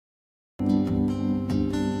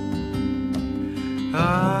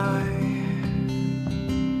I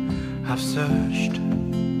have searched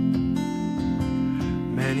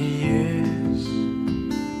many years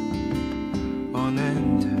on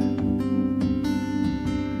end.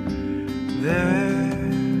 There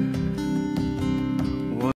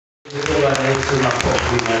was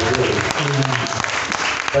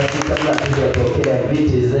basi kabla tujapokea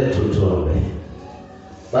viti zetu tuombe.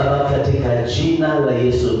 Baba, katika jina la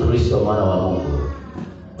Yesu Kristo mwana wa Mungu,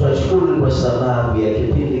 tunashukuru kwa sababu ya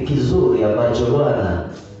kipindi kizuri ambacho Bwana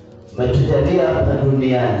umetujalia hapa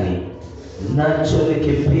duniani. Nacho ni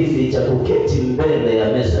kipindi cha kuketi mbele ya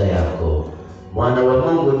meza yako. Mwana wa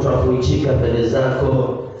Mungu, tunakuichika mbele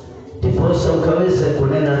zako ndiposa ukaweze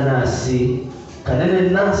kunena nasi, kanene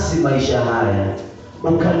nasi maisha haya,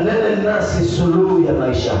 ukanene nasi suluhu ya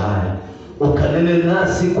maisha haya, ukanene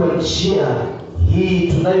nasi kwa njia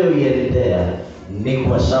hii tunayoiendea. Ni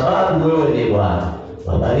kwa sababu wewe ni Bwana.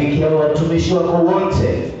 Wabariki hao watumishi wako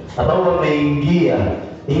wote ambao wameingia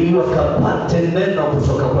ili wakapate neno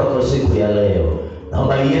kutoka kwako siku ya leo.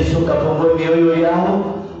 Naomba Yesu kafungue mioyo yao,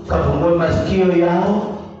 kafungue masikio yao,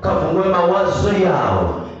 kafungue mawazo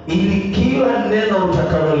yao, ili kila neno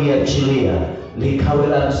utakaloliachilia likawe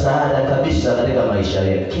la msaada kabisa katika maisha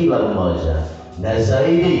ya kila mmoja. Na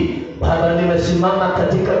zaidi Baba, nimesimama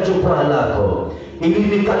katika jukwaa lako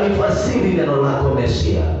ili nikalifasiri neno lako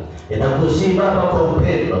Mesia. Ninakusihi Baba kwa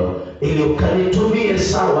upendo ili ukanitumie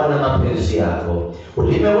sawa na mapenzi yako.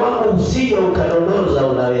 Ulimi wangu usije ukadondoza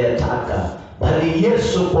unayoyataka, bali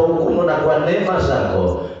Yesu kwa hukumu na kwa neema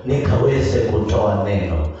zako nikaweze kutoa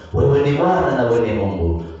neno. Wewe ni Bwana na wewe ni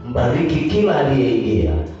Mungu. Mbariki kila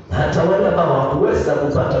aliyeingia, na hata wale ambao hawakuweza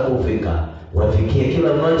kupata kufika, wafikie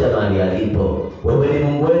kila mmoja mahali alipo. Wewe ni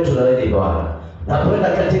Mungu wetu na wewe ni Bwana. Napoenda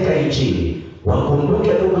katika Injili, wakumbuke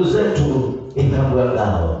ndugu zetu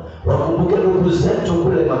Ingambwangao, wakumbuke ndugu zetu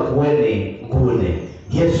kule Makueni Ngune.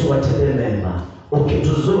 Yesu watende mema,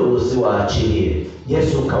 ukituzuru usiwaachilie.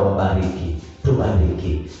 Yesu kawabariki,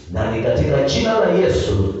 tubariki. Na ni katika jina la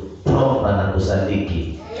Yesu tuomba na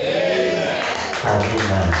kusadiki.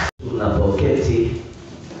 Amina. Tunapoketi,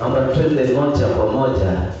 naomba twende moja kwa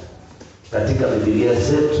moja katika Biblia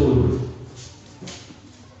zetu.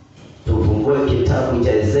 Tufungue kitabu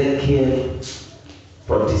cha Ezekiel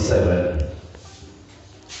 47.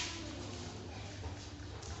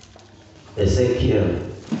 Ezekiel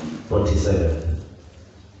 47.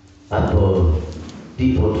 Hapo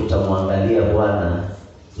ndipo tutamwangalia Bwana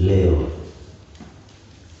leo.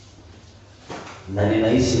 Na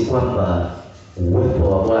ninahisi kwamba uwepo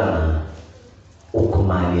wa Bwana uko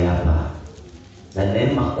mahali hapa, na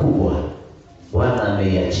neema kubwa Bwana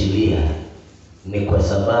ameiachilia ni kwa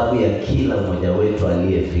sababu ya kila mmoja wetu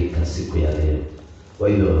aliyefika siku ya leo. Kwa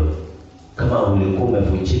hiyo kama ulikuwa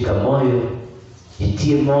umevunjika moyo,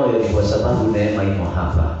 jitie moyo, ni kwa sababu neema imo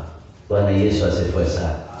hapa. Bwana Yesu asifiwe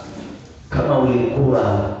sana. Kama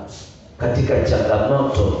ulikuwa katika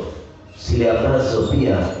changamoto zile ambazo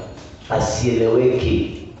pia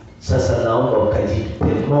asieleweki, sasa naomba ukajipe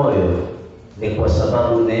moyo, ni kwa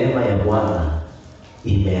sababu neema ya Bwana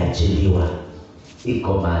imeachiliwa,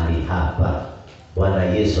 iko mahali hapa. Bwana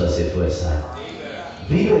Yesu asifiwe sana.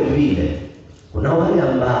 Vile vile kuna wale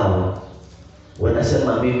ambao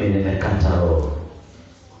wanasema mimi nimekata roho,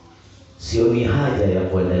 sioni haja ya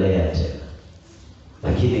kuendelea tena,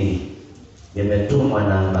 lakini nimetumwa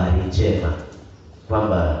na habari njema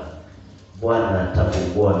kwamba Bwana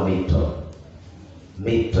atafungua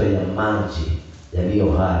mito ya maji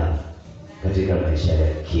yaliyo hai katika maisha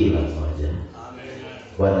ya kila mmoja.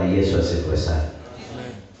 Bwana Yesu asifiwe sana.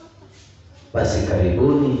 Basi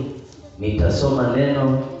karibuni, nitasoma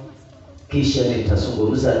neno kisha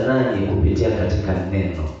nitazungumza nanyi kupitia katika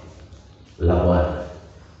neno la Bwana.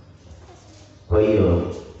 Kwa hiyo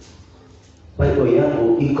Bible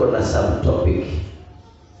yangu iko na subtopic,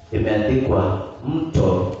 imeandikwa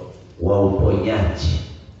mto wa uponyaji.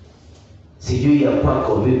 Sijui ya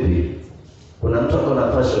kwako vipi, kuna mtu ako na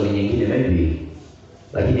passion nyingine maybe,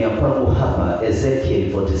 lakini ya kwangu hapa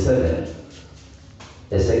Ezekiel 47,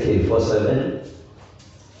 Ezekiel 47,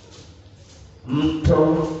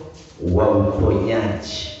 mto wa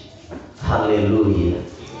uponyaji. Haleluya.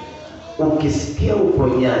 Ukisikia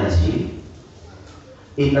uponyaji,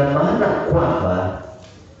 ina maana kwamba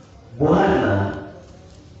Bwana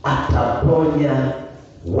ataponya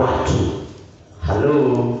watu.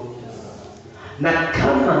 Halo. Na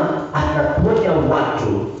kama anaponya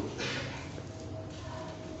watu,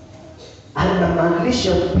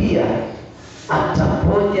 anamaanisha pia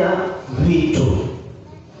ataponya vitu.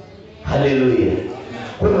 Haleluya.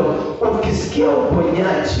 Kwa hiyo ukisikia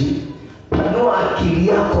uponyaji, panua akili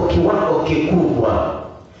yako kiwango kikubwa.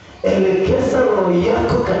 elekeza roho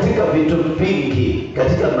yako katika vitu vingi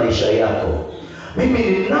katika maisha yako. Mimi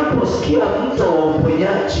ninaposikia mto wa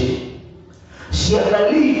uponyaji,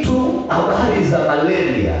 siangalii tu habari za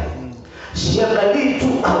malaria, siangalii tu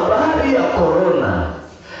habari ya korona,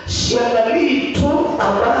 siangalii tu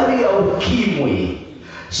habari ya ukimwi,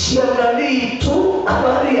 siangalii tu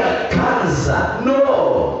habari ya kansa. No,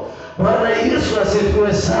 Bwana Yesu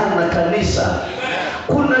asifiwe sana kanisa.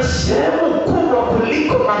 Kuna sehemu kubwa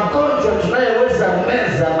kuliko magonjwa tunayoweza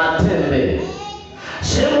meza matembe,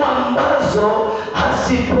 sehemu ambazo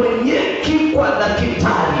haziponyeki kwa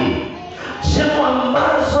daktari, sehemu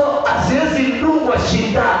ambazo haziwezi dungwa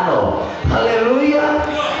shindano. Haleluya!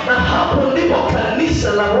 Na hapo ndipo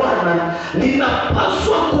kanisa la Bwana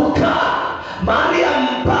linapaswa kukaa, mahali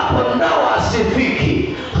ambapo ndawa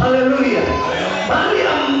hasifiki. Haleluya! Mahali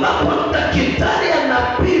ambapo daktari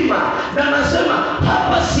anapima na anasema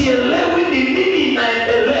hapa sielewi ni nini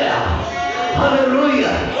inaendelea. Haleluya!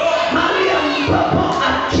 Mahali ambapo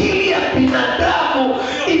akili ya binadamu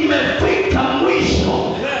imefika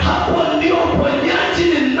mwisho, hapo ndio uponyaji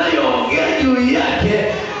ninayoongea juu yake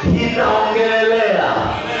inaongelea.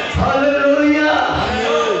 Haleluya!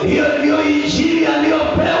 Hiyo ndio injili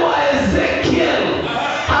aliyopewa Ezekiel.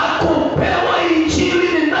 Hakupewa injili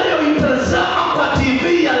ninayoitazama kwa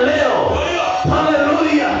TV ya leo.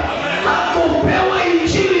 Haleluya! Hakupewa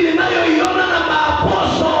injili ninayoiona na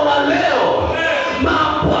maapostoli wa leo,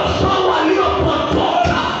 maapostoli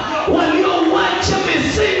waliopotoka, waliowacha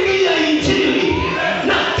misingi ya injili,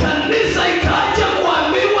 na kanisa ikaja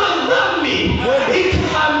kuambiwa dhambi,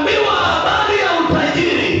 ikaambiwa habari ya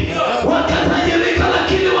utajiri. Wakatajirika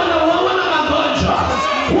lakini wanauawa na magonjwa,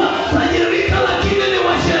 wakatajirika lakini ni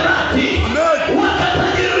washerati,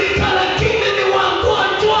 wakatajirika lakini ni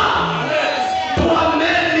wagonjwa.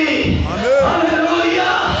 Tuameni. Haleluya!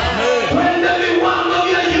 Twende viwango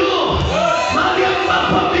vya juu, mahali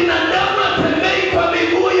ambapo binadamu atembei kwa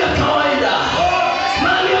miguu ya kawaida,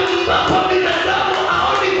 mahali ambapo binadamu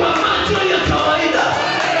aoni kwa macho ya kawaida,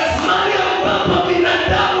 mahali ambapo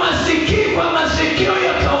binadamu asikii kwa masikio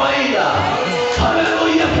ya kawaida.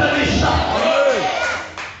 Haleluya kanisa.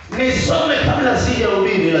 Nisome kabla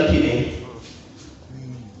sijahubiri, lakini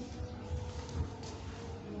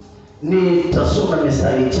nitasoma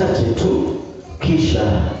mistari chache tu,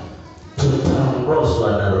 kisha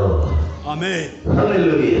tutaongozwa na Roho. Amen.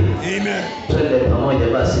 Haleluya. Amen. Twende pamoja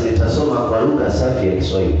basi, nitasoma kwa lugha safi ya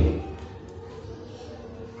Kiswahili.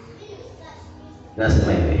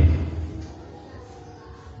 Nasema hivi: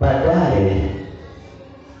 baadaye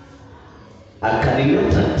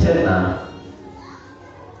akanileta tena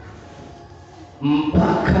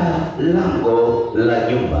mpaka lango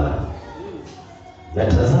la nyumba, na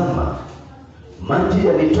tazama, maji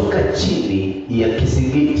yalitoka chini ya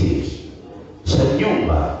kizingiti cha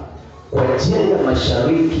nyumba kwa njia ya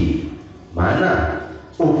mashariki, maana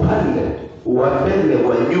upande wa mbele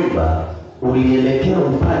wa nyumba ulielekea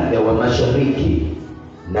upande wa mashariki,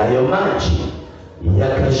 nayo maji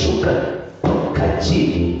yakashuka toka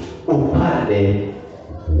chini upande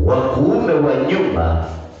wa kuume wa nyumba,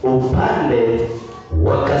 upande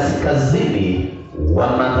wa kaskazini wa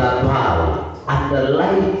madhabahu.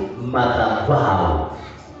 Underline madhabahu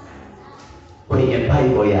kwenye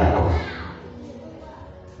Bible yako.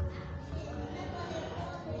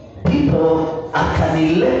 Ndipo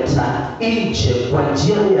akanileta nje kwa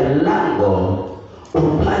njia ya lango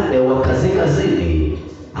upande wa kaskazini,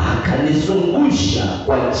 akanizungusha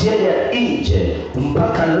kwa njia ya nje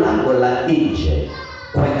mpaka lango la nje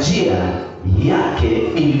kwa njia yake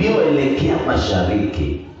iliyoelekea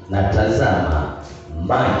mashariki, na tazama,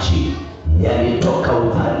 maji yalitoka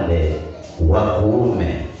upande wa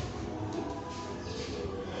kuume.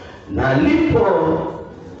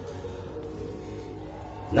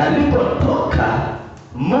 Nalipotoka,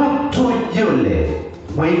 mtu yule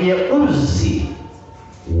mwenye uzi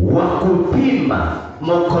wa kupima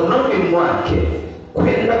mkononi mwake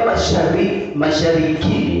kwenda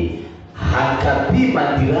masharikini, akapima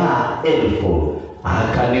dhiraa 1000,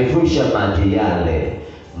 akanivusha maji yale.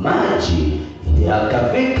 Maji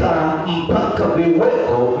yakafika mpaka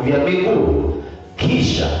viweko vya miguu,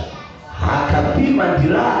 kisha akapima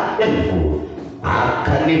dhiraa 1000,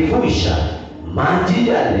 akanivusha maji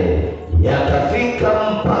yale yakafika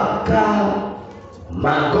mpaka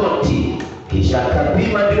magoti, kisha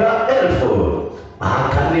akapima dhiraa 1000,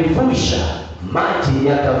 akanivusha maji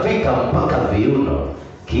yakafika mpaka viuno,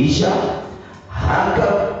 kisha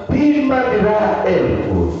akapima dhiraa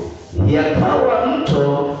 1000, yakawa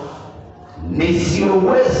mto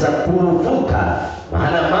nisioweza kuvuka,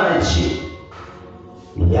 maana maji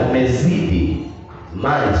yamezidi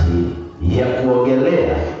maji ya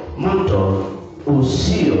kuogelea mto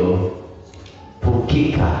usiopukika.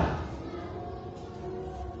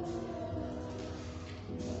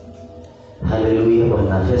 Hallelujah,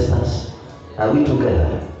 Bwana Festus. Are we together?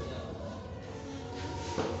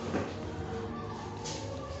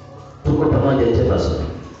 Tuko pamoja Jefferson.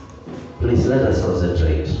 Please let us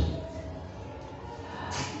concentrate.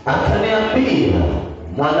 Akaniambia,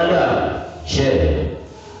 mwanadamu, je,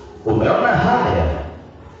 umeona haya?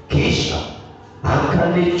 Kisha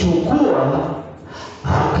akanichukua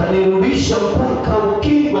akanirudisha mpaka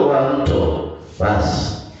ukingo wa mto.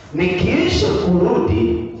 Basi nikiisha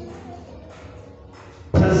kurudi,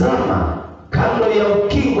 tazama, kando ya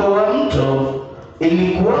ukingo wa mto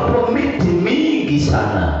ilikuwapo miti mingi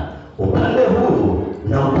sana, upande huu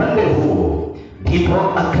na upande huu. Ndipo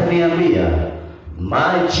akaniambia,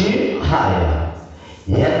 maji haya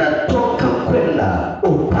yanatoka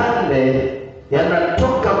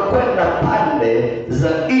kwenda pande za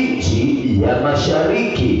nchi ya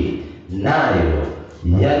mashariki, nayo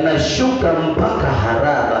yanashuka mpaka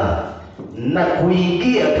Haraba na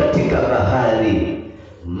kuingia katika bahari.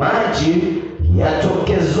 Maji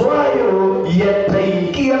yatokezwayo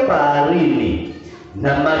yataingia baharini,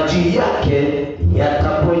 na maji yake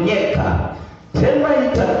yataponyeka. Tena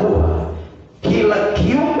itakuwa kila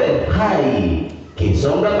kiumbe hai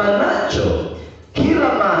kisongamanacho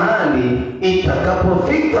kila mahali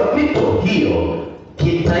itakapofika mito hiyo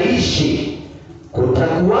kitaishi.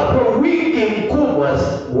 Kutakuwapo wingi mkubwa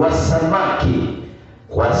wa samaki,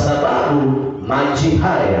 kwa sababu maji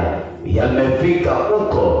haya yamefika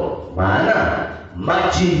huko. Maana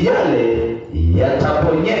maji yale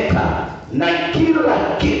yataponyeka, na kila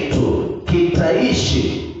kitu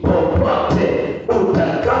kitaishi popote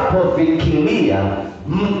utakapofikiria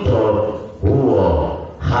mto huo.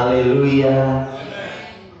 Haleluya.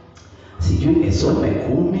 Sijui nisome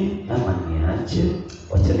 10 ama niache?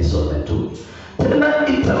 Wacha nisome tu. Tena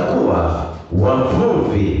itakuwa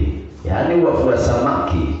wavuvi, yani wavua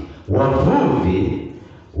samaki, wavuvi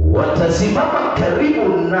watasimama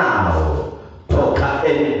karibu nao toka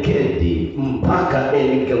En-Gedi mpaka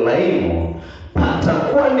En-Eglaimu.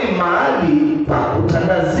 Patakuwa ni mahali pa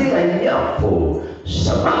kutandazia nyavu.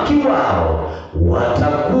 Samaki wao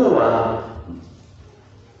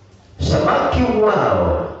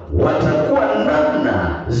watakuwa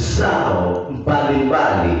namna zao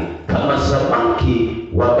mbalimbali, kama samaki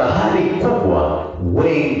wa bahari kubwa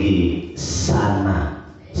wengi sana.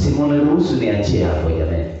 Simone, ruhusu niachie hapo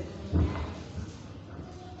jamani.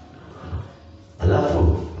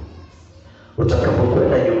 Alafu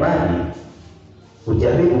utakapokwenda nyumbani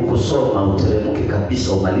ujaribu kusoma, uteremke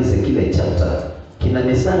kabisa, umalize kile chapter. Kina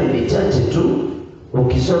mistari michache tu,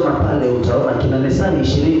 ukisoma pale utaona kina mistari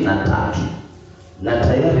 23 na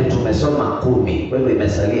tayari tumesoma 10. Kwa hivyo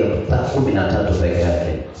imesalia 13 peke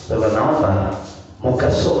yake. Kwa hivyo naomba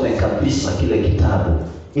mkasome kabisa kile kitabu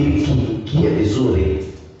ili kiingie vizuri,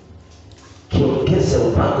 kiongeze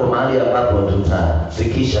upako mahali ambapo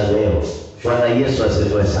tutafikisha leo. Bwana Yesu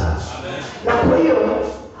asifiwe sana. Na kwa hiyo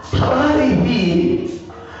habari hii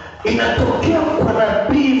inatokea kwa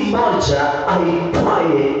nabii mmoja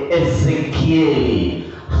aitwaye Ezekieli.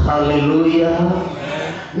 Haleluya.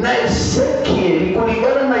 Na Ezekieli,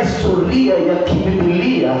 kulingana na historia ya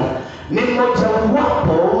kibiblia, ni mmoja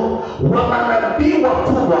wapo wa manabii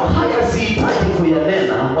wakubwa. Haya sihitaji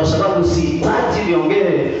kuyanena kwa sababu sihitaji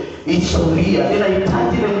niongee historia.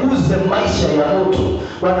 Ninahitaji niguze maisha ya mtu.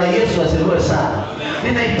 Bwana Yesu asifiwe sana.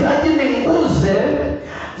 Ninahitaji niguze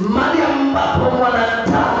mahali ambapo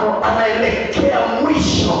mwanadamu anaelekea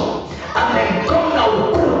mwisho, amegonga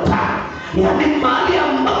ukuta. Yani mahali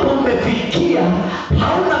ambapo umefikia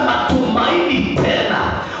hauna matumaini tena.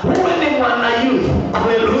 Uwe ni mwanayuth,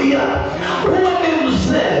 haleluya, uwe ni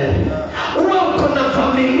mzee, uwe uko na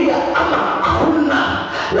familia ama hauna,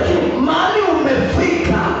 lakini mahali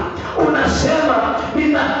umefika unasema,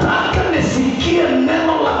 ninataka nisikie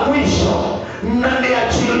neno la mwisho na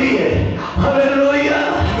niachilie. Haleluya.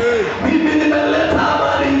 Mimi nimeleta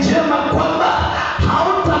habari njema kwamba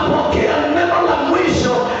hautapokea neno la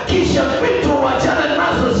mwisho kisha vitu wachane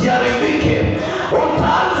nazo ziharibike.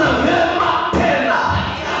 Utaanza vema tena,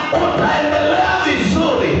 utaendelea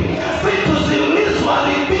vizuri,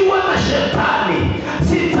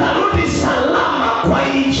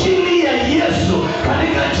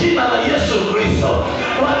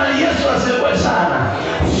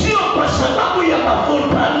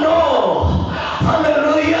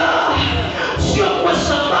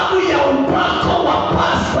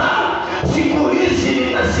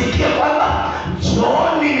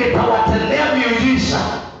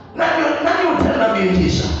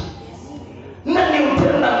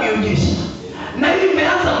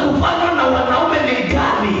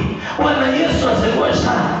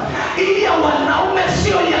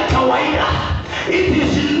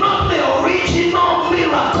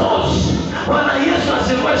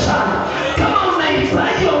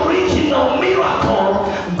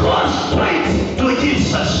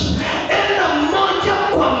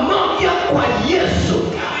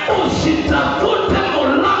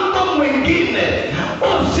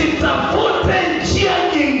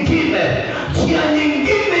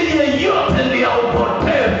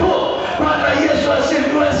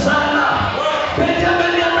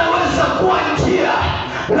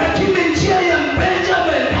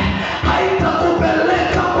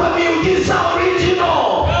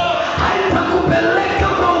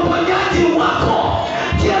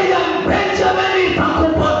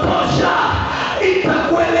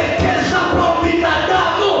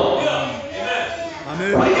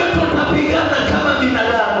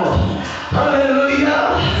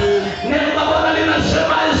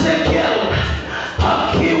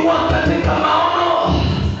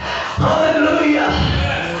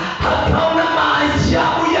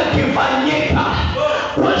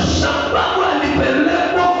 sababu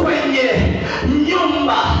alipelekwa kwenye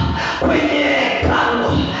nyumba, kwenye hekalu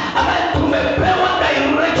ambaye tumepewa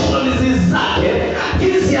directions zake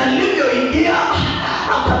jinsi alivyoingia.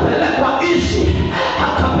 Akapelekwa East,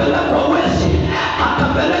 akapelekwa West,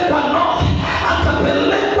 akapelekwa North,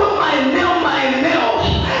 akapelekwa maeneo,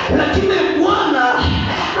 lakini Bwana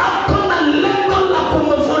hakuna lengo la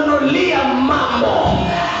kumfunulia mambo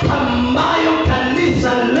ambayo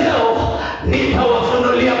kanisa leo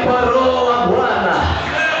nitawafunulia kwa Roho wa Bwana.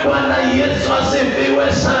 Bwana Yesu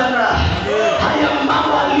asifiwe sana. Haya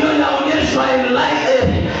mambo aliyoyaonyeshwa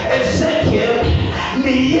Ezekiel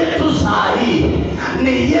ni yetu sahi,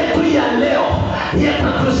 ni yetu ya leo,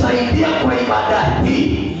 yatatusaidia kwa ibada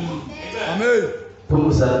hii. Amen.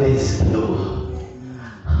 Punguza base kidogo.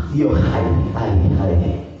 Hiyo hai.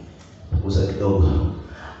 Punguza kidogo.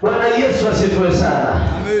 Bwana Yesu asifiwe sana.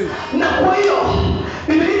 Amen. Na kwa hiyo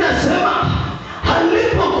Biblia inasema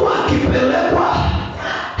alipokuwa akipelekwa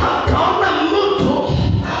akaona mtu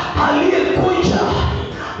aliyekuja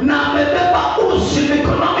na amebeba usi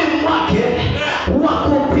mikononi mwake wa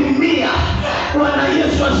kupimia. Bwana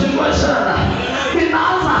Yesu asifiwe sana.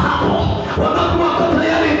 Ninaanza hapo, wakati wako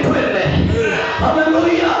tayari twende.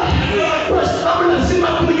 Haleluya. Kwa sababu lazima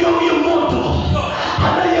kujua huyu mtu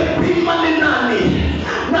anayepima ni nani,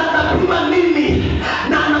 na anapima nini,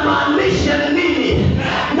 na anamaanisha nini,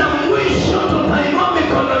 na mwisho tutainua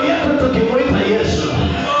mikono yetu tukimuita Yesu.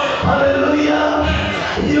 Haleluya.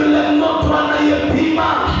 Yule mtu anayepima,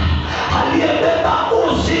 aliyebeba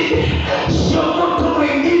uzi, sio mtu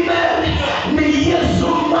mwingine, ni Yesu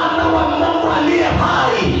mwana wa Mungu aliye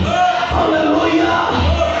hai. Haleluya.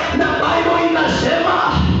 Na Bible inasema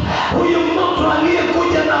huyu mtu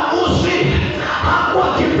aliyekuja na uzi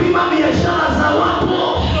hakuwa akipima biashara za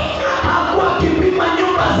watu, hakuwa akipima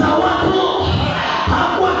nyumba za watu,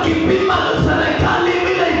 hakuwa akipima serikali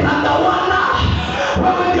vile itagawana.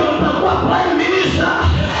 Wewe ndio utakuwa prime minister,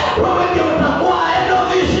 wewe ndio utakuwa head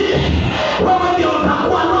office, wewe ndio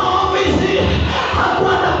utakuwa no office.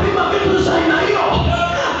 Hakuwa anapima vitu za aina hiyo.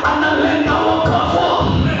 Analenga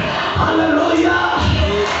wokovu. Haleluya.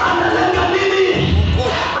 Analenga nini?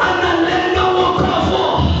 Analenga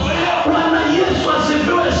wokovu. Bwana Yesu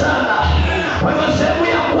asifiwe sana. Kwa hivyo sehemu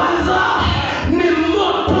ya kwanza ni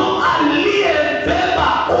mtu aliyebeba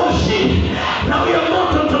uzi, na huyo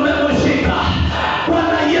mtu tumemshika.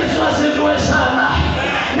 Bwana Yesu asifiwe sana.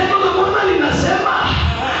 Neno la Bwana linasema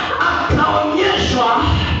akaonyeshwa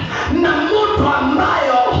na mtu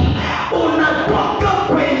ambayo unatoka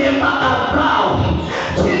kwenye madhabahu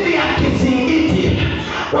chini ya kizingiti.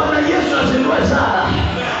 Bwana Yesu asifiwe sana.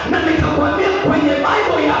 Na nikakwambia kwenye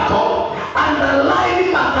Bible yako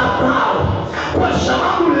underline madhabahu, kwa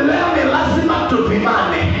sababu leo ni lazima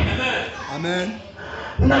tupimane. Amen.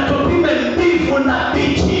 Na tupime mbivu na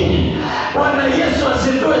bichi. Bwana Yesu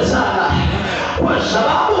asifiwe sana. Kwa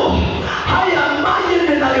sababu haya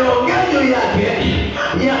maji ninayoongea juu yake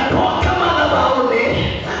yatoka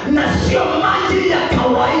madhabahuni, na sio maji ya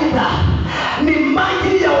kawaida, ni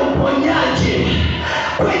maji ya uponyaji.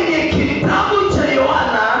 Kwenye kitabu cha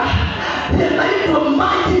Yohana yanaitwa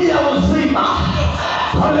maji ya uzima.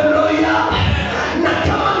 Haleluya. Na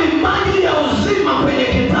kama ni maji ya uzima kwenye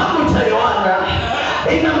kitabu cha Yohana,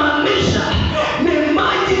 inamaanisha ni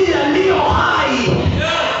maji yaliyo hai.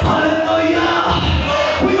 Haleluya.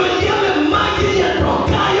 Kwa hiyo yale maji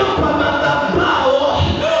yatokayo kwa madhabahu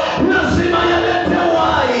lazima yalete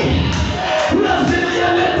uhai, lazima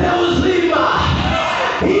yalete uzima.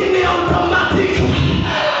 Hii ni automatic.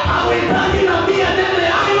 Hawahitaji nabii anene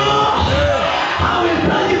hayo,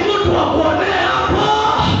 hawahitaji mtu wa kuonea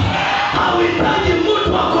hapo, hawahitaji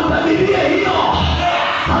mtu wa kutabiria hiyo.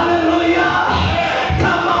 Haleluya.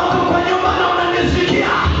 Kama uko kwa nyumba na unanisikia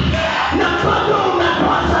na bado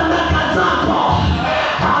unatoa sadaka zako,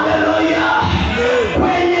 haleluya,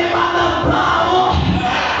 kwenye madhabahu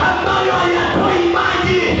ambayo hayatoi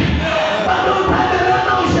maji, bado utaendelea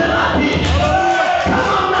na usherati.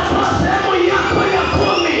 Kama unatoa sehemu yako ya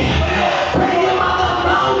 10 kwenye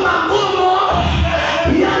madhabahu magumu,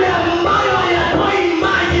 yale ambayo hayatoi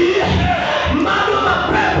maji, bado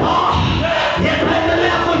mapepo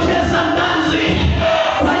yataendelea kucheza dansi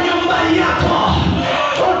kwa nyumba yako.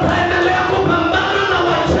 Utaendelea kupambana na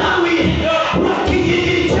wachawi wa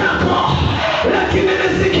kijiji chako, lakini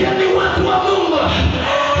nisikia ni watu wa Mungu,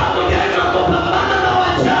 hamujaitwa kupambana na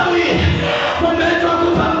wachawi, mumeitwa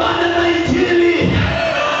kupambana na Injili.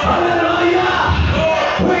 Haleluya.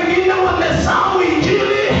 Wengine wamesahau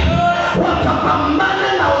Injili wakapambana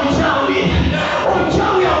na uchawi.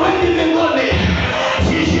 Uchawi hauendi mbinguni,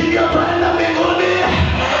 sisi ndio twaenda mbinguni.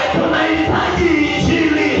 Tunahitaji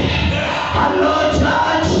Injili. Hello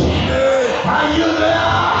church.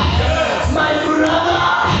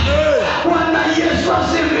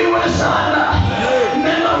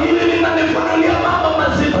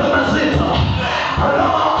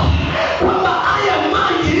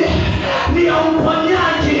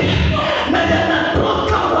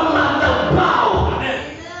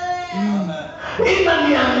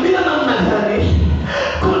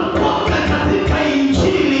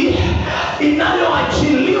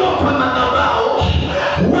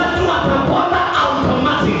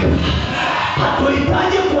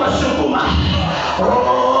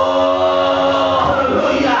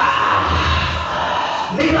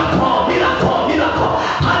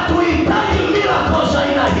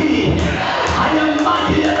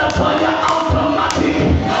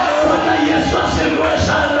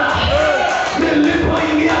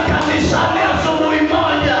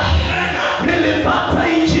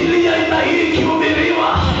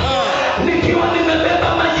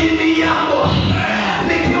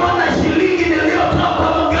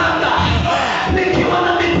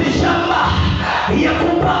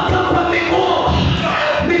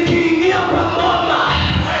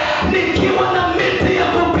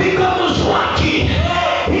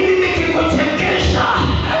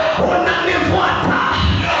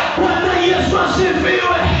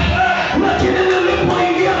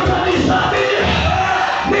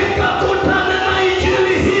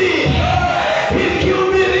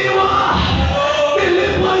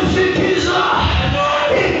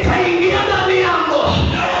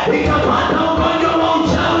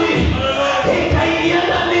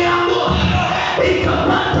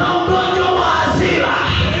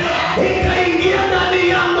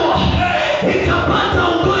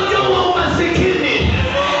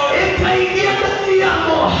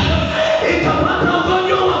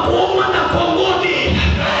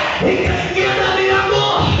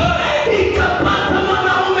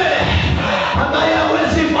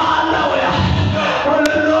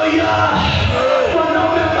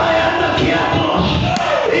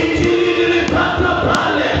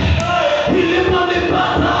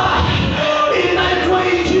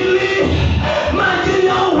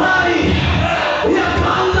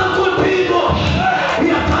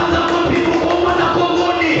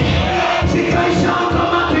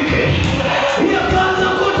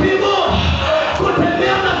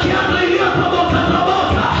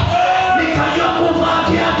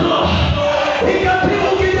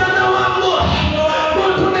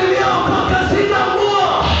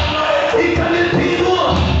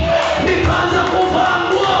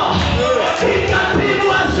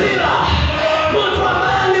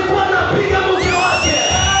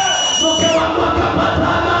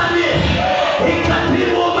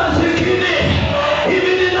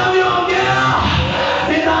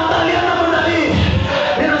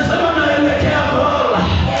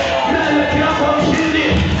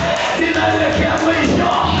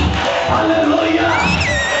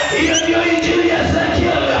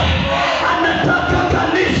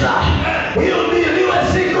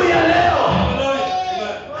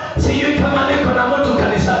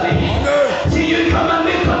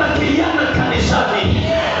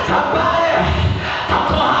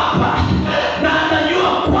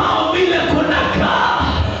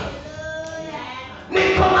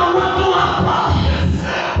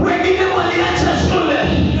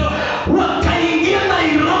 wakaingia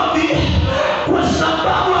Nairobi kwa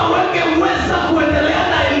sababu hawangeweza kuendelea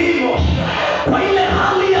na elimu. Kwa ile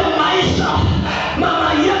hali ya maisha, mama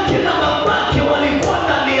yake na babake walikuwa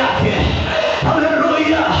ndani yake.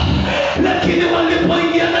 Haleluya. Lakini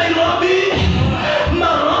walipoingia Nairobi,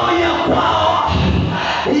 maroho ya kwao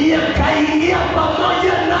yakaingia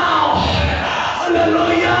pamoja nao.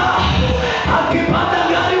 Haleluya. Akipanda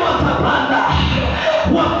gari wakapanda,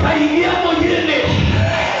 wakaingia mjini.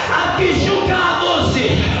 Akishuka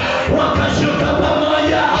Agosti wakashuka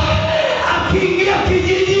pamoja. Akiingia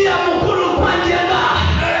kijiji ya Mukuru kwa Njega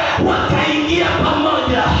wakaingia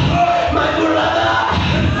pamoja. My brother,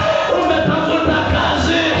 umetafuta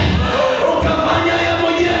kazi ukafanya ya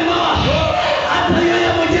mjengo, hata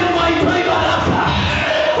ya mjengo haitoi baraka.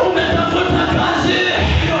 Umetafuta kazi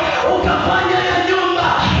ukafanya ya nyumba,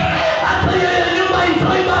 hata ya nyumba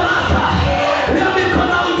haitoi baraka. Leo niko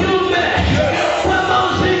na ujumbe kwamba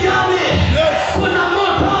usijali, kuna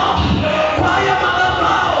moto kwa haya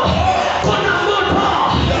madhabahu, kuna moto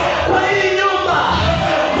kwa hii nyumba,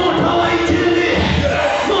 moto wa injili,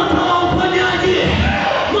 moto wa uponyaji,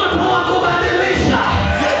 moto wa kubadilisha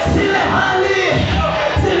zile hali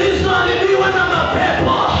zilizoharibiwa na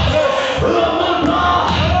mapepo. Huo moto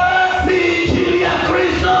ni injili ya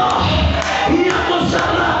Kristo ya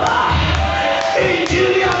msalaba,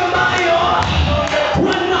 injili ambayo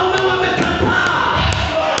wanaume wamekataa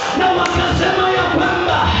na wakasema ya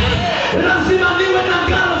kwamba lazima niwe na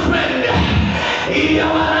girlfriend ili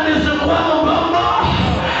wananizungua mgongo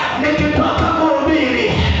nikitoka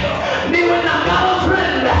kuhubiri, niwe na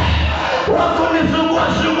girlfriend wako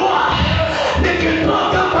nizungua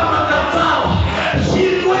nikitoka kwa madhabahu.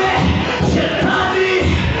 Shindwe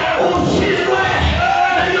shetani, ushindwe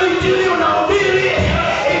na hiyo injili unahubiri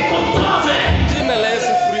ikutoze. Jina la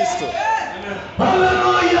Yesu Kristo.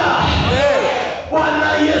 Haleluya.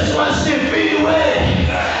 Bwana Yesu asifiwe.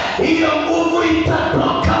 Hiyo nguvu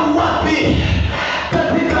itatoka wapi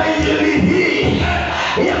katika injili hii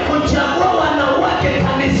ya kuchagua wanawake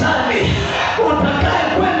kanisani utakaye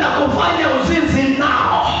kwenda kufanya uzinzi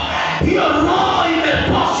nao? Hiyo roho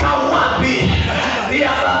imetoka wapi? Ni ya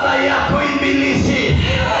baba yako Ibilisi,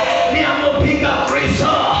 ni ya mpinga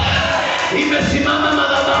Kristo. Imesimama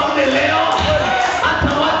madhabahuni leo,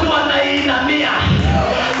 hata watu wanaiinamia,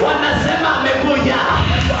 wanasema amekuja,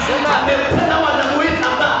 amependa, wanamuita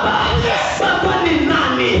baba. Baba ni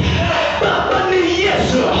nani? Baba ni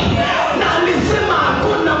Yesu, na alisema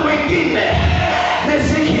hakuna mwingine.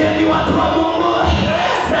 Nisikieni watu wa Mungu,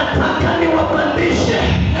 nataka niwapandishe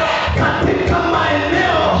katika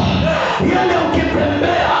maeneo yale.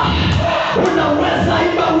 Ukitembea unaweza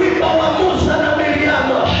imba wimbo wa Musa na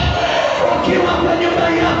Miriamu. Ukiwa kwa nyumba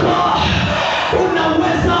yako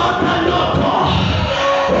unaweza ota ndoto.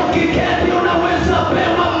 Ukiketi unaweza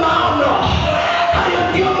pewa maono. Hayo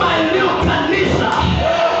ndio maeneo kanisa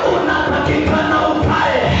unatakikana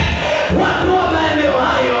ukae. Watu wa maeneo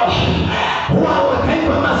hayo wawe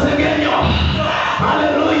kwa masengenyo.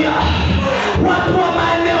 Haleluya. Watu wa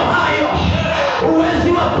maeneo hayo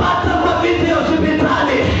uwezi wapata kwa viti ya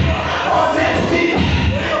hospitali.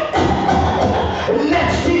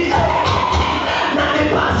 Next na ni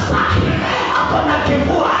pasta akona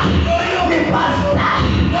kifua, ni pasta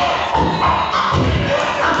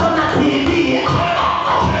akona TV,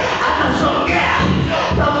 anasongea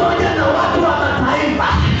pamoja na watu wa mataifa,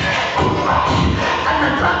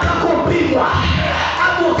 anataka kupigwa.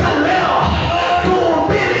 Amuka leo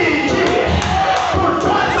tuhubiri injili,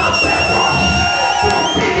 tutoe mapepo,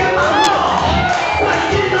 tupige maroho kwa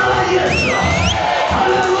jina la Yesu.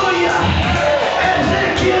 Haleluya.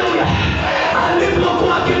 Ezekiel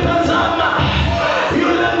alipokuwa akitazama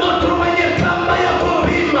yule moto mwenye kamba ya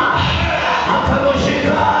kupima,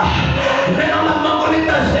 akamshika. Neno la Mungu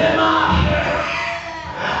linasema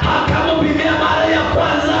akampimia mara ya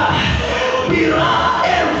kwanza dhiraa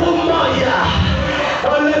 1,000.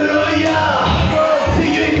 Haleluya.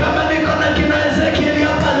 Sijui kama niko na kina Ezekiel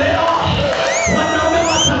hapa leo. Wanaume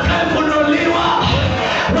watakayefunuliwa,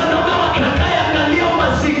 wanaume watakayeangalia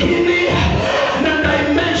masikini na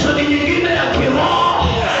dimension nyingine ya kiroho,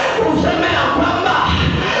 useme ya kwamba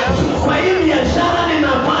kwa hii biashara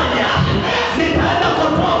ninafanya nitaenda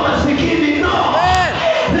kutoa masikini. No,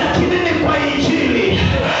 lakini ni kwa injili,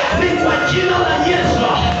 ni kwa jina la Yesu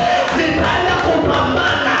nitaenda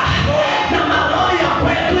kupambana na maroho ya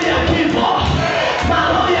kwetu ya kifo,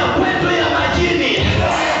 maroho ya kwetu ya majini,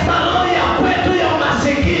 maroho ya kwetu ya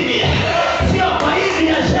umasikini. Sio kwa hii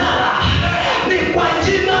biashara, ni kwa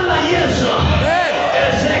jina la Yesu.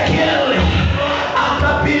 Ezekiel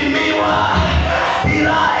akapimiwa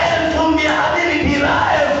dhiraa 1,000 hadi dhiraa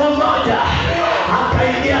 1,000,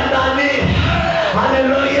 akaingia ndani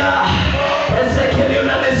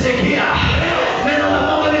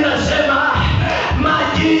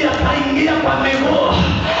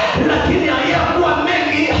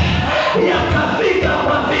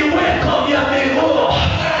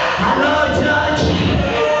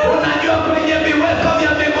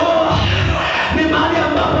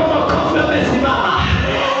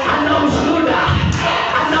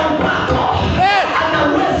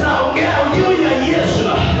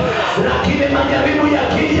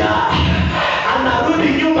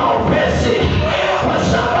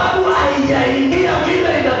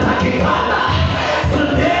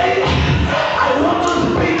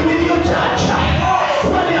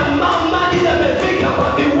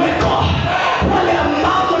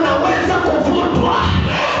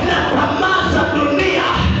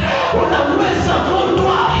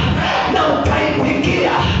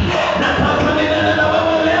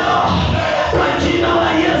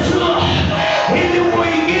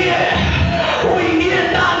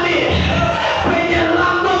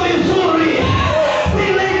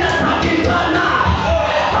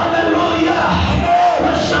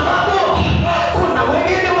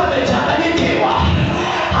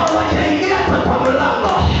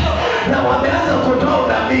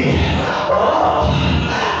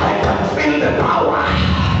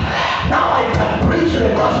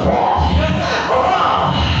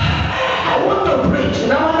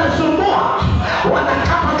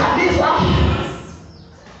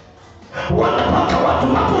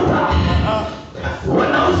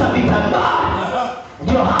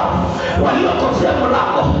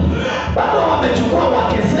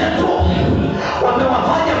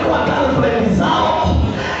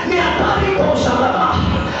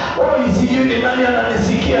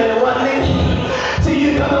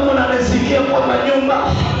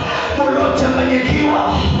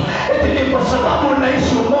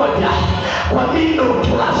kwa middle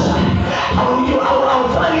class.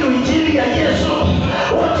 Haufanyi injili ya Yesu.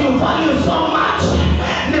 What you value so much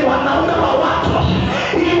ni wanaume wa watu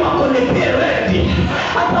ili wakulipie redi.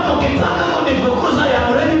 Hata mkitaka kunifukuza ya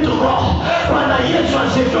ready to go. Bwana Yesu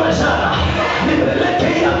asifiwe sana. Nipeleke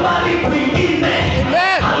hii habari kwingine.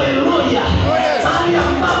 Haleluya. Mahali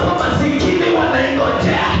ambapo masikini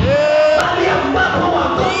wanaingojea. Mahali ambapo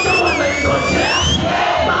wagonjwa wanaingojea.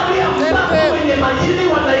 Mahali ambapo wenye majini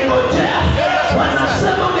wanaingojea.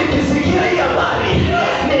 Wanasema nikisikia hii habari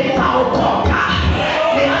nitaokoka,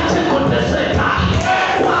 niache kuteseka.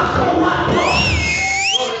 Wako watu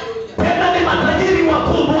tena ni matajiri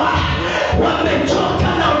wakubwa, wamechoka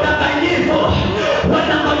na udanganyifu,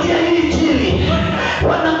 wanangojea hii injili,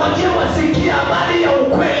 wanangojea wasikie habari ya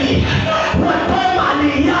ukweli, watoe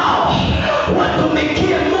mali yao,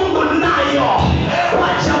 watumikie Mungu nayo.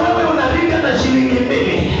 Wacha wewe unaringa na shilingi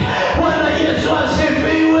 2. Bwana Yesu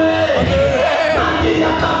asifiwe. Maji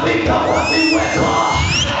yakafika kwa viweko.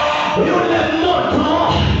 Yule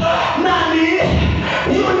moto nani?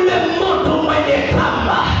 Yule moto mwenye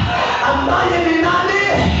kamba ambaye ni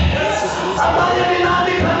nani? Ambaye ni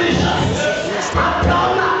nani kanisa?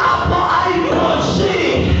 Akaona hapo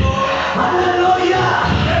haitoshi. Haleluya.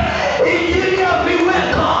 Injili ya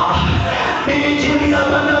viweko ni injili ya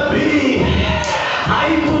manabii.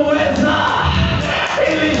 Haikuweza.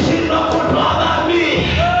 Ilishindwa kutoa dhambi.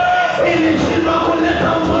 Ilishindwa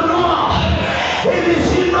kuleta ufunuo.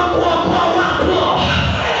 Ilishindwa kuokoa watu.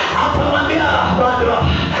 Akamwambia bado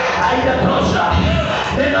haijatosha.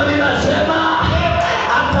 Neno linasema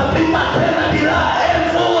akapima tena bila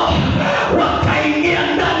elfu, wakaingia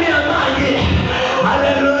ndani ya maji.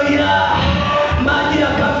 Haleluya. Maji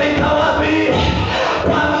yakafika wapi?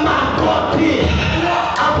 Kwa magoti.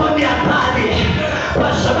 Hapo ni hatari,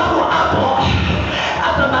 kwa sababu hapo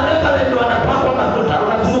hata malaika ndio wanapakwa mafuta.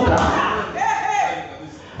 Unakumbuka?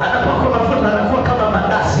 Anapakwa mafuta anakuwa kama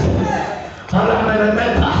mandasi.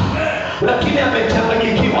 Anameremeta, lakini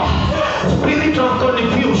amechanganyikiwa. Spirit of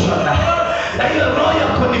confusion. Na hiyo roho ya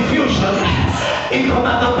confusion iko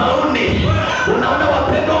madhabahuni. Unaona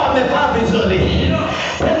wapendwa wamevaa vizuri,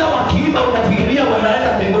 tena wakiimba unafikiria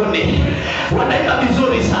wanaenda mbinguni. Wanaimba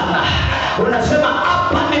vizuri sana. Unasema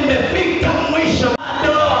hapa nimefika mwisho.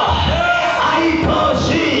 Bado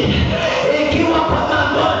haitoshi. Ikiwa kwa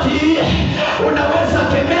magoti unaweza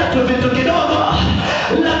kemea tu vitu kidogo,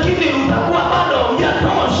 lakini utakuwa bado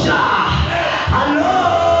hujatosha.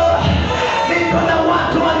 Halo, niko na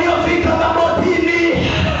watu waliofika magotini,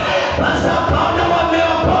 basi wakaona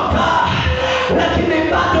wameokoka,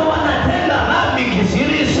 lakini bado wanatenda dhambi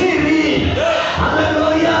kisirisiri.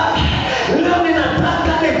 Haleluya. Leo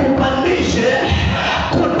ninataka nikupandishe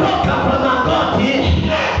kutoka kwa magoti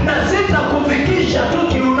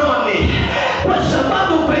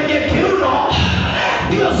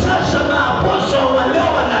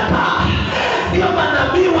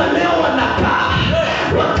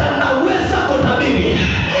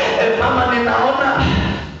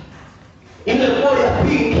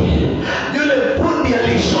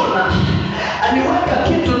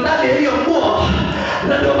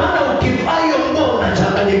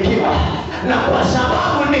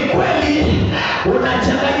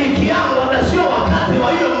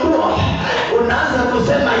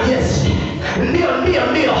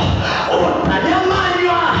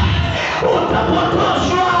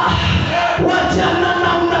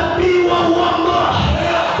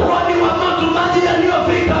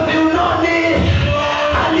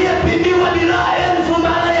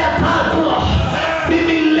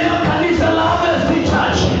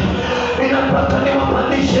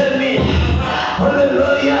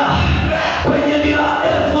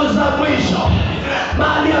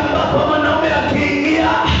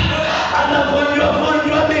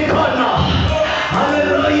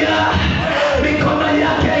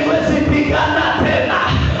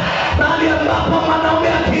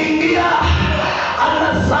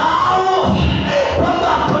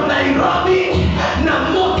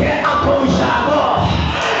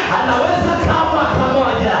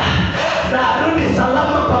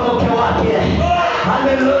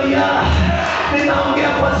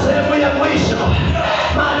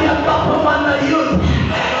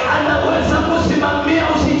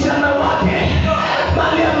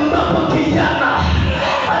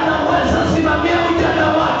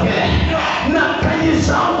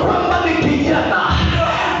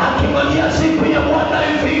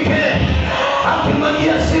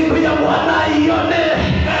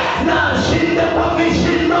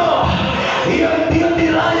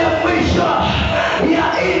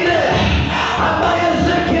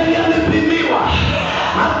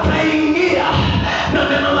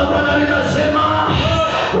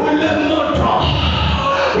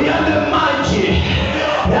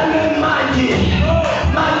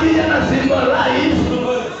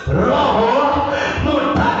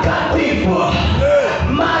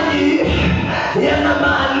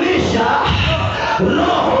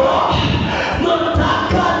Roho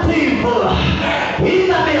Mtakatifu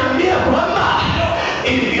inaniambia kwamba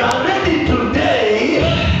if you are ready today,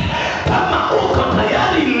 kama uko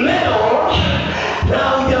tayari leo na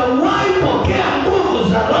hujawahi pokea nguvu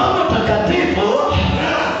za Roho Mtakatifu,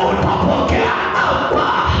 utapokea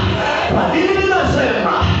hapa. Kwa nini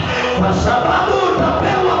ninasema? Kwa sababu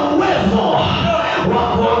utapewa uwezo wa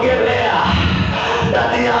kuogelea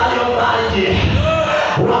ndani ya hayo maji,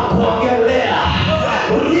 wa kuogelea.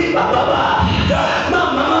 Riba baba,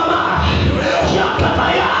 mama,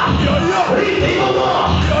 shakataya, riba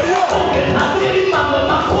ukitabiri mambo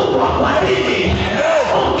makubwa. Kwa nini?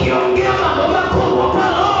 Ukiongea mambo makubwa kwa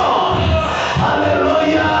Roho.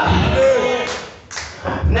 Haleluya.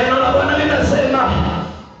 Neno la Bwana linasema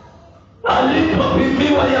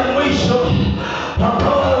alipopimiwa ya mwisho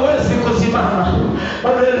akawa hawezi kusimama.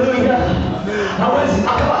 Haleluya.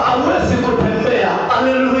 Hawezi kutembea.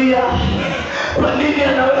 Haleluya. Kwa nini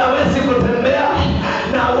hawezi kutembea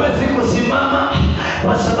na hawezi kusimama?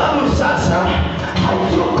 Kwa sababu sasa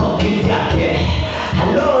hayuko kivyake.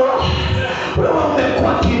 Halo, wewe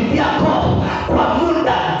umekuwa kivyako kwa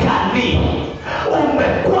muda gani?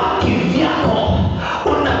 Umekuwa kivyako,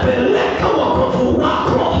 unapeleka wokovu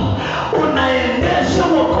wako, unaendesha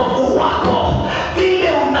wokovu wako vile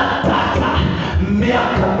unataka.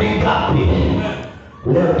 Miaka mingapi?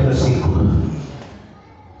 Leo ndio siku.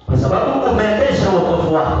 Kwa sababu umeendesha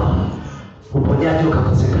wokovu wako, uponyaji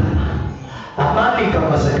ukakosekana, amani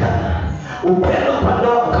ikakosekana, upendo kwa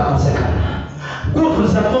ndoa ukakosekana, nguvu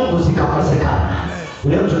za Mungu zikakosekana.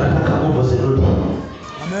 Leo tunataka nguvu zirudi.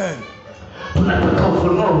 Amen. Tunataka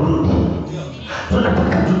ufunuo urudi.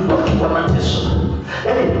 Tunataka tutoke kwa mateso.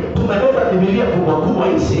 Yaani tumebeba Biblia kubwa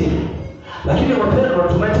hizi, lakini wapendwa,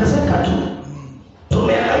 tumeteseka tu,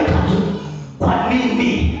 tumehangaika tu. Kwa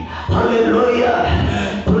nini? Haleluya.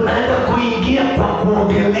 Tunaenda kuingia kwa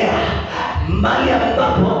kuogelea mahali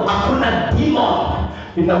ambapo hakuna demon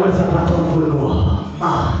inaweza pata ufunuo.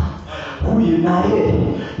 Huyu naye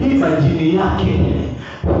hii majini yake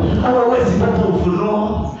hawawezi pata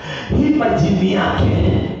ufunuo. Hii majini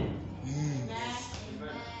yake,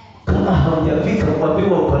 kama haujafika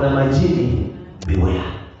kuambiwa uko na majini, beware.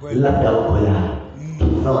 Labda uko ya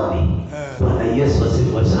tunoni. Bwana Yesu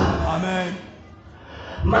asifiwe sana. Amen.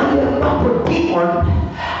 Mahali ambapo demon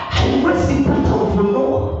haiwezi pata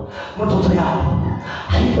ufunuo, mtoto yao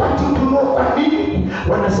haipati ufunuo. Kwa nini?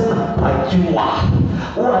 Wanasema wajua,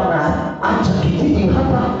 wanaacha kijiji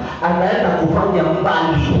hapa, anaenda kufanya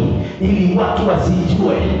mbali ili watu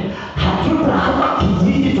wasijue. Hatutahama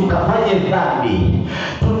kijiji tukafanye dhambi,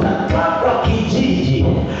 tutakaa kwa kijiji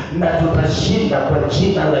na tutashinda kwa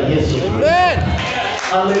jina la Yesu. Amen.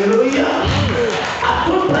 Haleluya.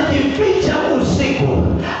 Hatutajificha usiku,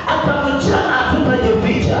 hata mchana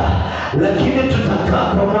hatutajificha, lakini tutakaa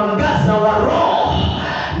kwa mwangaza wa Roho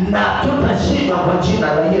na tutashinda kwa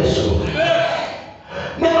jina la Yesu.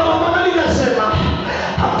 Neno la Bwana linasema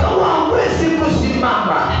akawa hawezi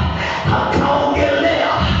kusimama,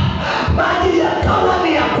 akaogelea. Maji yakawa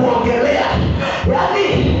ni ya kuogelea.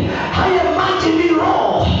 Yaani haya maji ni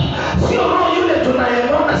Roho, sio Roho yule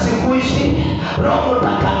tunayemwona siku hizi, Roho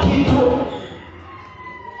Mtakatifu.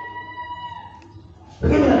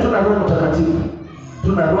 Lakini hatuna Roho Mtakatifu,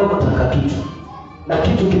 tuna Roho Mtakatifu, na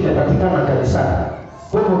kitu kimepatikana kanisani.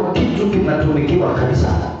 Kwa hivyo kitu kinatumikiwa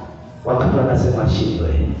kanisani. Wakati wanasema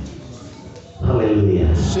shindwe. Haleluya.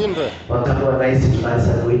 Shindwe. Wakati wanahisi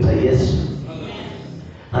tunaanza kuita Yesu.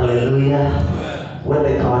 Haleluya.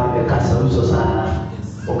 Wewe kama nimekasa uso sana,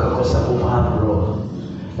 ukakosa kufahamu Roho,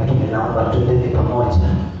 lakini naomba tuende pamoja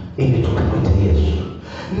ili tukamwite Yesu.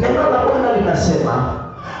 Neno la Bwana linasema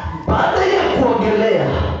baada ya kuogelea,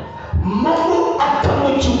 Mungu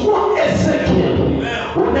akamchukua Ezekiel.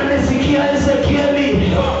 Unanisikia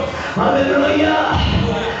Ezekieli? Haleluya.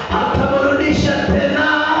 Akamrudisha tena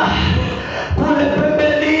kule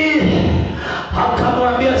pembeni,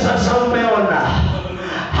 akamwambia sasa, umeona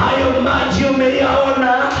hayo maji,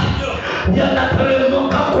 umeyaona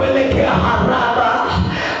yanateremka kuelekea Haraba.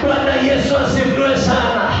 Bwana Yesu asifiwe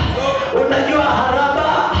sana. Unajua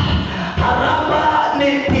Haraba ni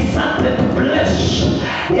deserted place,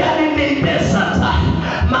 yani ni desert,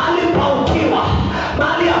 mahali paukiwa,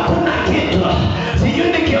 mahali hakuna kitu.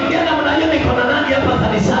 Sijui nikiongea na mnajua niko na nani hapa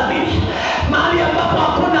kanisani. Mahali ambapo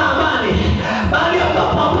hakuna amani, mahali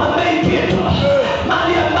ambapo hapamei kitu,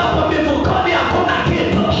 mahali ambapo mifukoni hakuna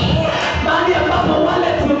kitu, mahali ambapo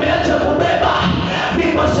wallet umeacha kubeba ni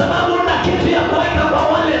kwa sababu una kitu ya kuweka kwa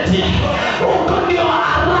wallet. Huko ndio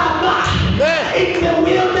Haraba, in the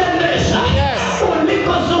wilderness,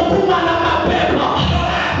 ulikozungukwa na mapepo,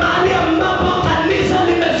 mahali ambapo kanisa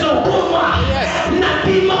limezungukwa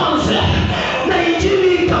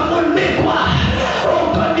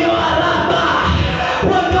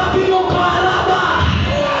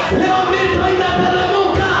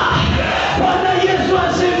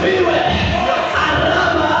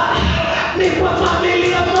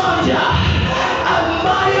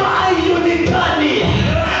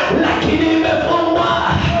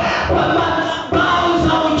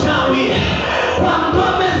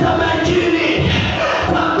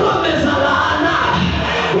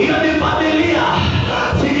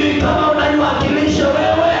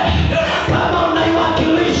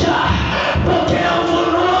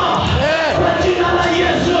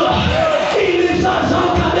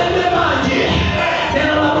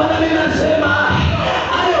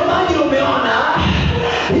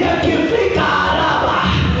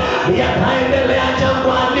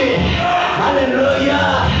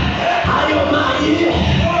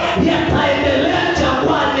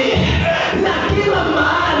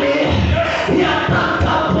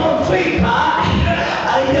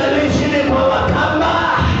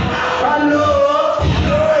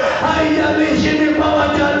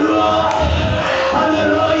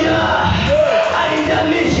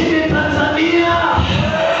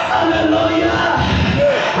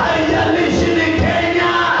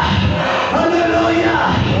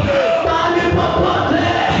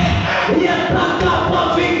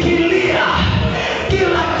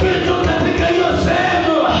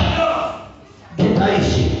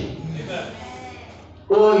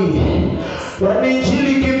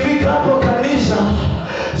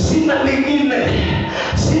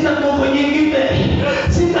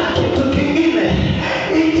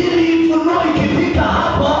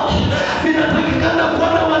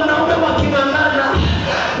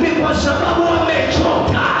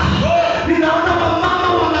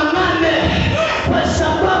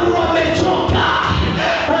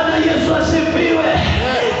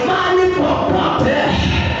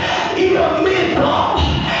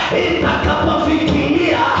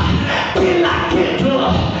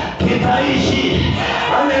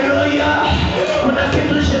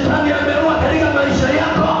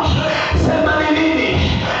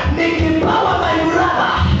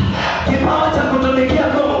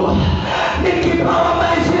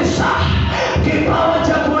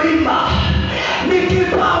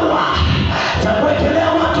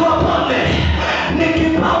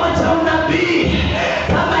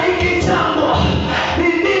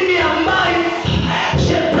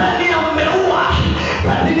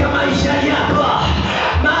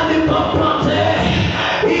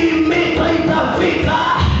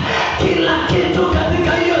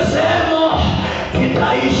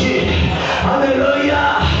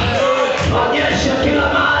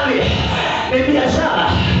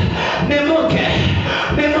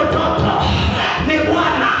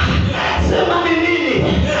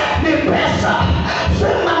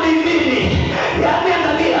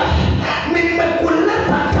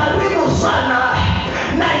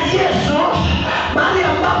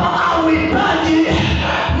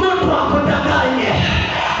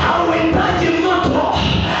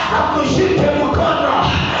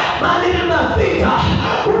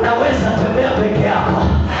unaweza tembea peke yako.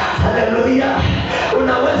 Haleluya.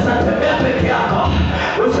 Unaweza tembea peke yako.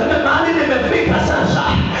 Useme mahali nimefika sasa,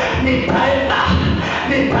 nitaenda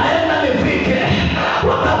nifike.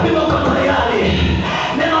 Wakati mko tayari,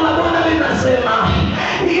 neno la Bwana linasema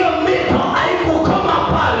hiyo mito haikukoma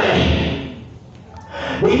pale,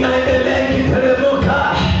 inaendelea ikiteremka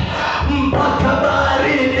mpaka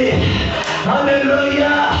baharini. Haleluya.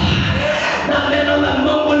 Na neno la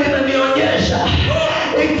Mungu linanionyesha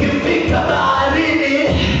ikifika baharini,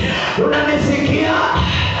 unanisikia?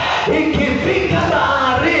 Ikifika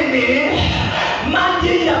baharini,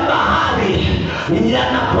 maji ya bahari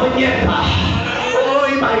yanaponyeka. Oh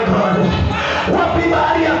my God. Wapi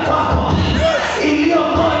bahari ya kwako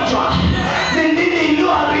iliyogonjwa? Ni nini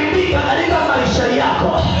iliyoharibika katika maisha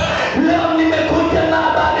yako? Leo nimekuja na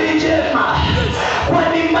habari njema,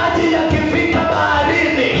 kwani maji yakifika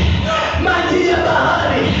baharini, maji ya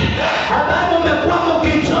bahari ambayo umekuwa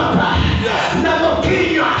mkichota na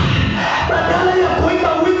mkinywa, badala ya kuimba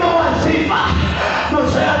wimbo wa sifa,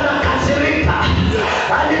 Musa anakasirika.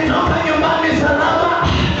 Alitoka nyumbani salama,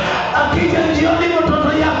 akija jioni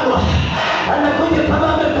mtoto yako anakuja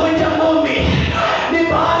kama amekunja ngumi.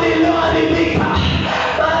 Ni bahari iliyoharibika,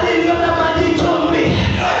 bahari iliyo na maji chumvi,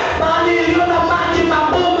 bahari iliyo na maji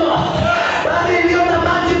magumu, bahari iliyo na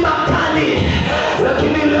maji makali.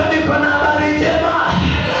 Lakini leo niko na habari njema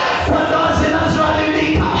kwa ndoa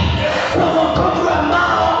zinazoharibika, kwa wokovu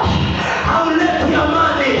ambao hauleti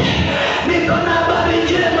amani. Niko na habari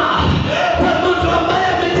njema kwa mtu ambaye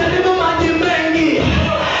amejaribu maji mengi,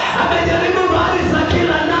 amejaribu bahari za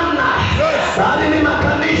kila namna. Bahari ni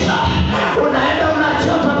makanisa, unaenda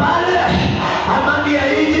unachota pale, amani ya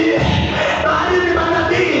hiji. Bahari ni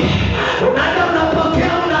manabii, unaenda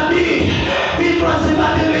unapokea unabii, vitu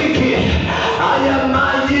hazibadiliki. Haya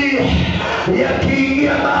maji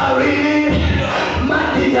yakiingia baharini,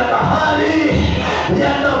 maji ya bahari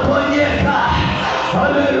yanaponyeka.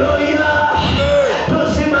 Haleluya.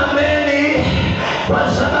 Tusimameni, kwa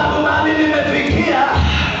sababu mahali nimefikia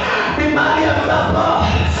ni mahali ambapo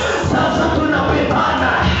sasa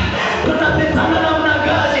tunapitana namna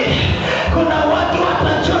gani? Kuna watu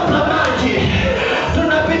watachota maji.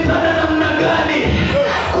 Tunapitana namna gani?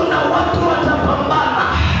 Kuna watu watapambana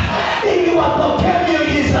ili wapokee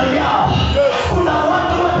miujiza yao. Kuna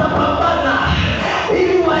watu watapambana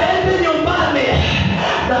ili waende nyumbani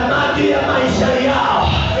na maji ya maisha yao,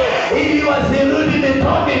 ili wasirudi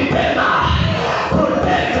mitoni tena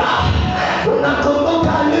kuteka.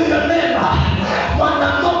 Unakumbuka alivyonena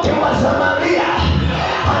mwanamke wa Samaria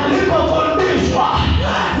alipofundishwa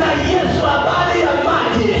na Yesu habari ya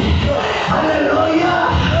maji. Haleluya.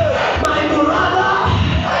 My brother,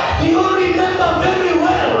 you remember very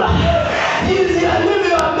well jinsi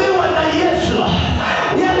alivyoambiwa na Yesu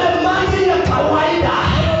yale maji ya kawaida.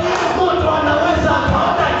 Mtu anaweza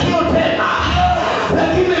akaona kiu tena,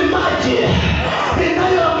 lakini maji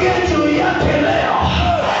inayoongea juu yake leo,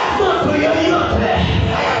 mtu yoyote,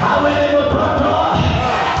 awe ni mtoto,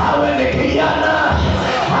 awe ni kijana,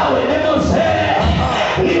 awe ni mzee,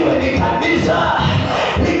 iwe ni kanisa,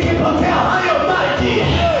 likipokea hayo maji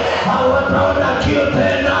hawataona kiu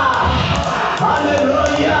tena.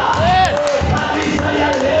 Haleluya. Kanisa ya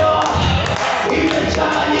leo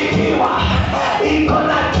imechanganyikiwa, iko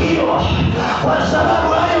na kiu kwa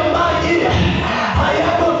sababu hayo maji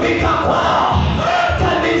hayakufika kwao.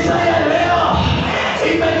 Kanisa ya leo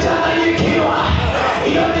imechanganyikiwa.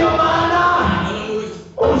 Hiyo ndio maana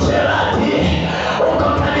usherati uko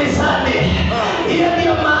kanisani. Hiyo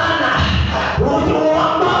ndio maana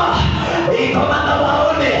uongo iko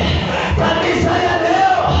madhabahuni. Kanisa ya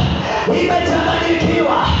leo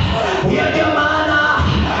imechanganyikiwa. Hiyo ndio maana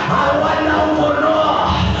hawana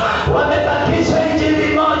ufunuo, wamebakisha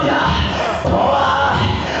injili moja: toa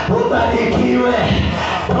ubarikiwe,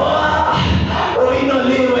 toa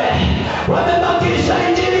uinuliwe. Wamebakisha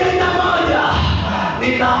injili aina moja.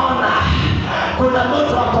 Ninaona kuna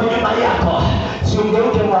mtu wako nyuma yako,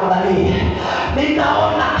 siungeuke mwangalie.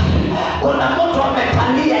 Ninaona kuna mtu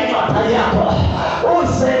amekalia nyota yako.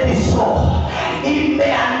 Usediso,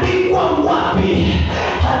 imeandikwa wapi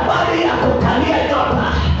habari ya kukalia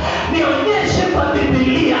nyota? Nionyeshe kwa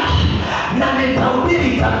Biblia na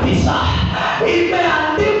nitahubiri kabisa.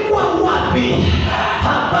 Imeandikwa wapi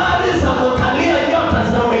habari za kukalia nyota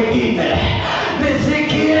za wengine?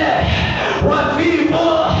 Nisikie. Wavivu,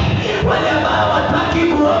 wale ambao hawataki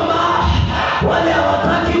kuomba, wale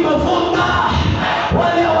hawataki kufunga,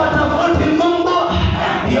 wale hawatafuti Mungu,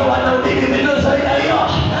 ndio wanahubiri vitu za aina hiyo,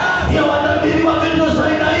 ndio wanahubiri vitu za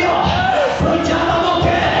aina hiyo.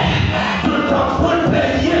 Tuchangamke, tutafute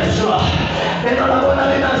Yesu. Neno la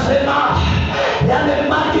Bwana linasema yale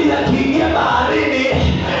maji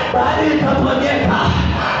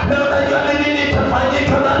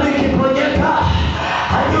kama nikiponyeka.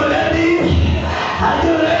 Are you ready? Are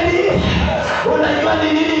you ready? Unajua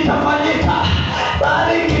ni nini itafanyika?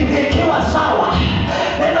 Bariki ikiwa sawa.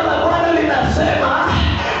 Neno la Bwana linasema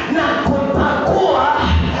na kutakuwa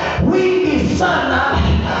wingi sana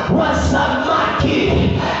wa samaki.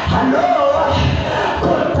 Halo,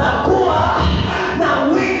 kutakuwa na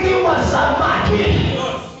wingi wa samaki.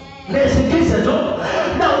 Nisikize tu,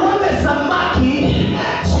 na wale samaki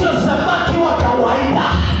sio samaki wa kawaida,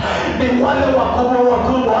 ni wale wakubwa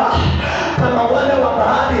wakubwa kama wale wa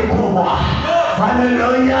bahari kubwa.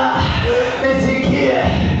 Haleluya. Nisikie,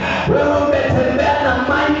 wewe umetembea na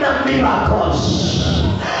minor miracles,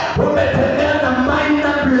 umetembea na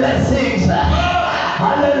minor blessings.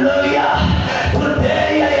 Hallelujah.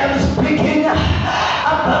 Today I am speaking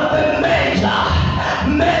about the major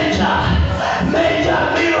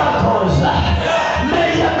miracles,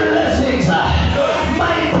 major blessings,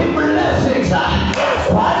 mighty blessings.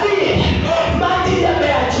 Kwani maji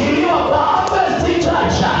yameachiliwa kwa Harvest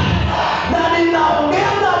Church, na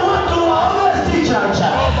ninaongea na watu wa Harvest Church.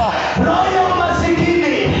 Roho ya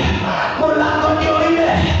umasikini, mlango ndio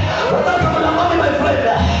ile. Ondoka mlangoni my friend,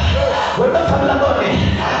 ondoka mlangoni.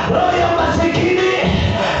 Roho ya umasikini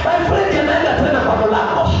my friend, anaenda tena kwa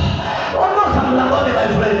mlango. Ondoka mlangoni my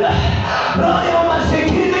friend. Roho ya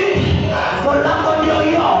umasikini, mlango ndio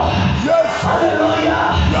hiyo.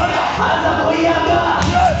 Hallelujah. Anza kuiaga.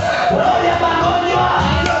 Roho ya magonjwa,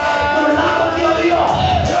 mlango ndio hiyo.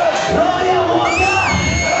 Roho ya uoga,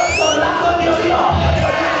 mlango ndio hiyo.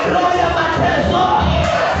 Roho ya mateso,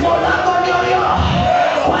 mlango ndio hiyo.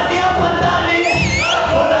 Kwani hapa ndani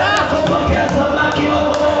unaenda kupokea samaki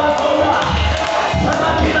wakubwa.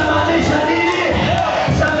 Samaki inamaanisha nini?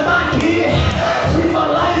 Samaki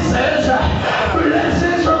symbolizes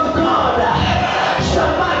blessings of God.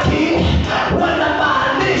 Samaki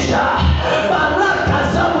wanamaanisha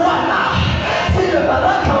baraka za Bwana. Zile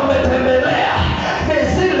baraka umetembelea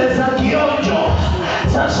ni zile za kionjo.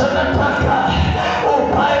 Sasa nataka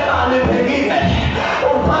upae mahali pengine,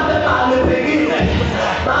 upande mahali pengine,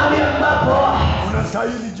 mahali ambapo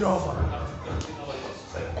Unastahili Jehova.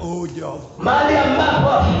 Oh Jehova. mahali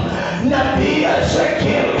ambapo nabii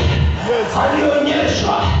Ezekiel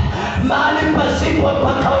alionyeshwa mahali pasipo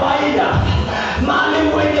pa kawaida, mahali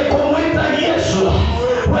wenye kumwita Yesu,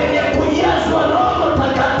 wenye kujazwa Roho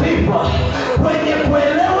Mtakatifu, wenye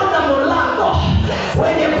kuelewa na mlango,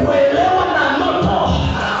 wenye kuelewa na moto,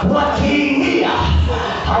 wakiingia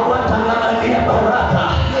hawatang'ang'ania baraka,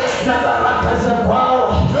 na baraka za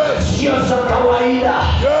kwao sio za kawaida.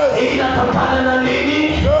 Inatokana na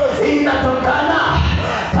nini? Inatokana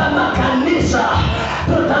kama kanisa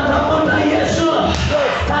tutatafuta Yesu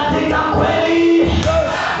katika kweli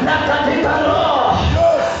na katika roho.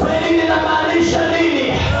 Kweli linamaanisha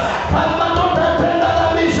nini? Kama tutatenda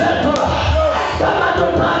dhambi zetu, kama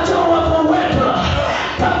tutaacha uovu wetu,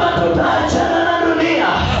 kama tutaachana na dunia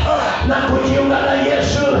na kujiunga na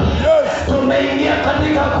Yesu, tumeingia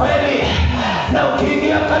katika kweli. Na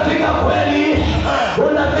ukiingia katika kweli,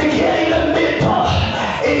 unafikia ile mito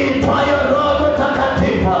iitwayo Roho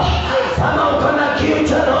Mtakatifu. Kama uko na kiu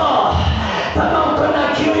cha Roho, kama uko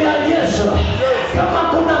na kiu ya Yesu, kama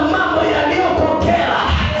kuna mambo yaliyokukera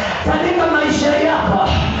katika maisha yako,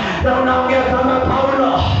 na unaongea kama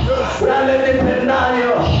Paulo, yale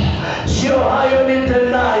nitendayo sio hayo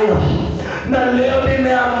nitendayo, na leo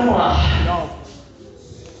nimeamua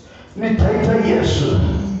nitaita Yesu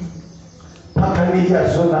mpaka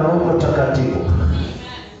nijazwe na Roho Mtakatifu.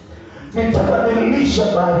 Nitabadilisha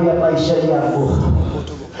baadhi ya maisha yangu,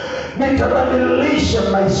 nitabadilisha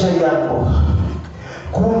maisha yangu.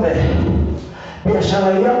 Kumbe biashara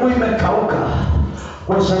yangu imekauka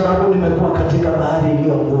kwa sababu nimekuwa katika bahari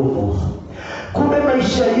iliyo ngumu. Kumbe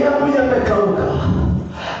maisha yangu yamekauka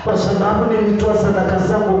kwa sababu nilitoa sadaka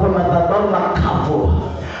zangu kwa madhabahu makavu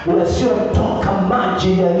yasiotoka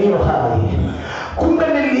maji yaliyo hai. Kumbe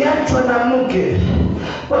niliachwa na mke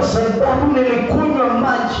kwa sababu nilikunywa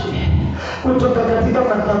maji kutoka katika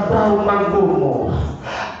madhabahu magumu.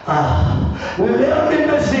 Leo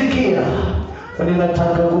nimesikia,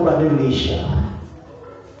 ninataka kubadilisha.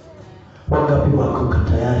 Wangapi wako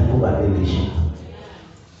tayari kubadilisha?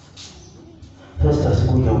 Sasa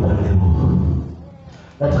sikuja upande huu.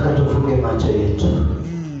 Nataka tufunge macho yetu.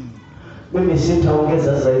 Mimi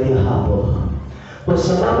sitaongeza zaidi hapo, kwa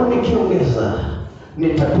sababu nikiongeza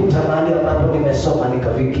nitapita mahali ambapo nimesoma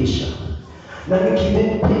nikafikisha, na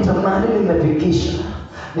nikipita mahali nimefikisha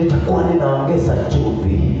nitakuwa ninaongeza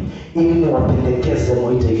chumvi ili niwapendekeze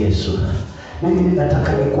muite Yesu. mimi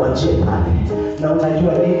ninataka nikuachie pale. Na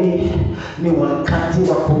unajua nini? Ni wakati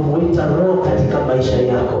wa kumuita Roho katika maisha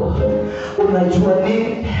yako. Unajua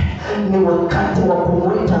nini? Ni wakati wa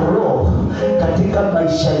kumuita Roho katika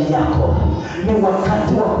maisha yako. Ni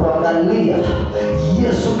wakati wa kuangalia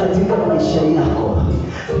Yesu katika maisha yako.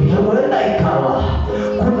 Huenda ikawa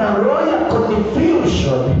kuna roho ya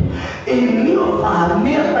confusion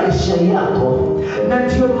iliyofahamia maisha yako, na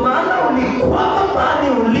ndio maana ulikwama mahali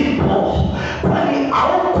ulipo, kwani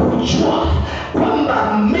haukujua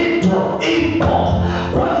kwamba mito ipo,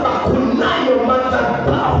 kwamba kunayo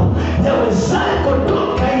madhabahu yawezaye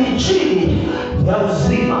kutoka injili ya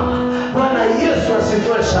uzima. Bwana Yesu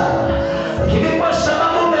asifiwe sana. Lakini kwa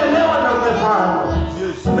sababu umeelewa na umefahamu,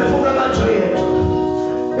 umefunga macho yetu.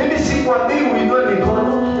 Mimi sikwambii uinue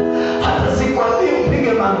mikono, hata sikwambii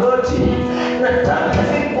upige magoti. Nataka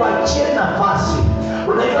nikuachie nafasi.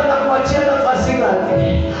 Unajua na kuachia nafasi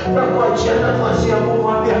gani? Na kuachia nafasi ya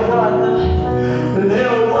kumwambia Bwana,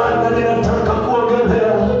 leo Bwana ninataka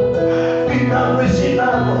kuogelea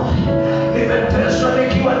binadamu. Nimeteswa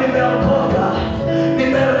nikiwa nimeokoka,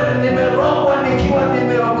 nimerogwa nikiwa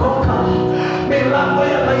nimeokoka, milango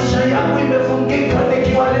ya maisha yangu imefungika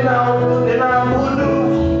nikiwa ninaokoka.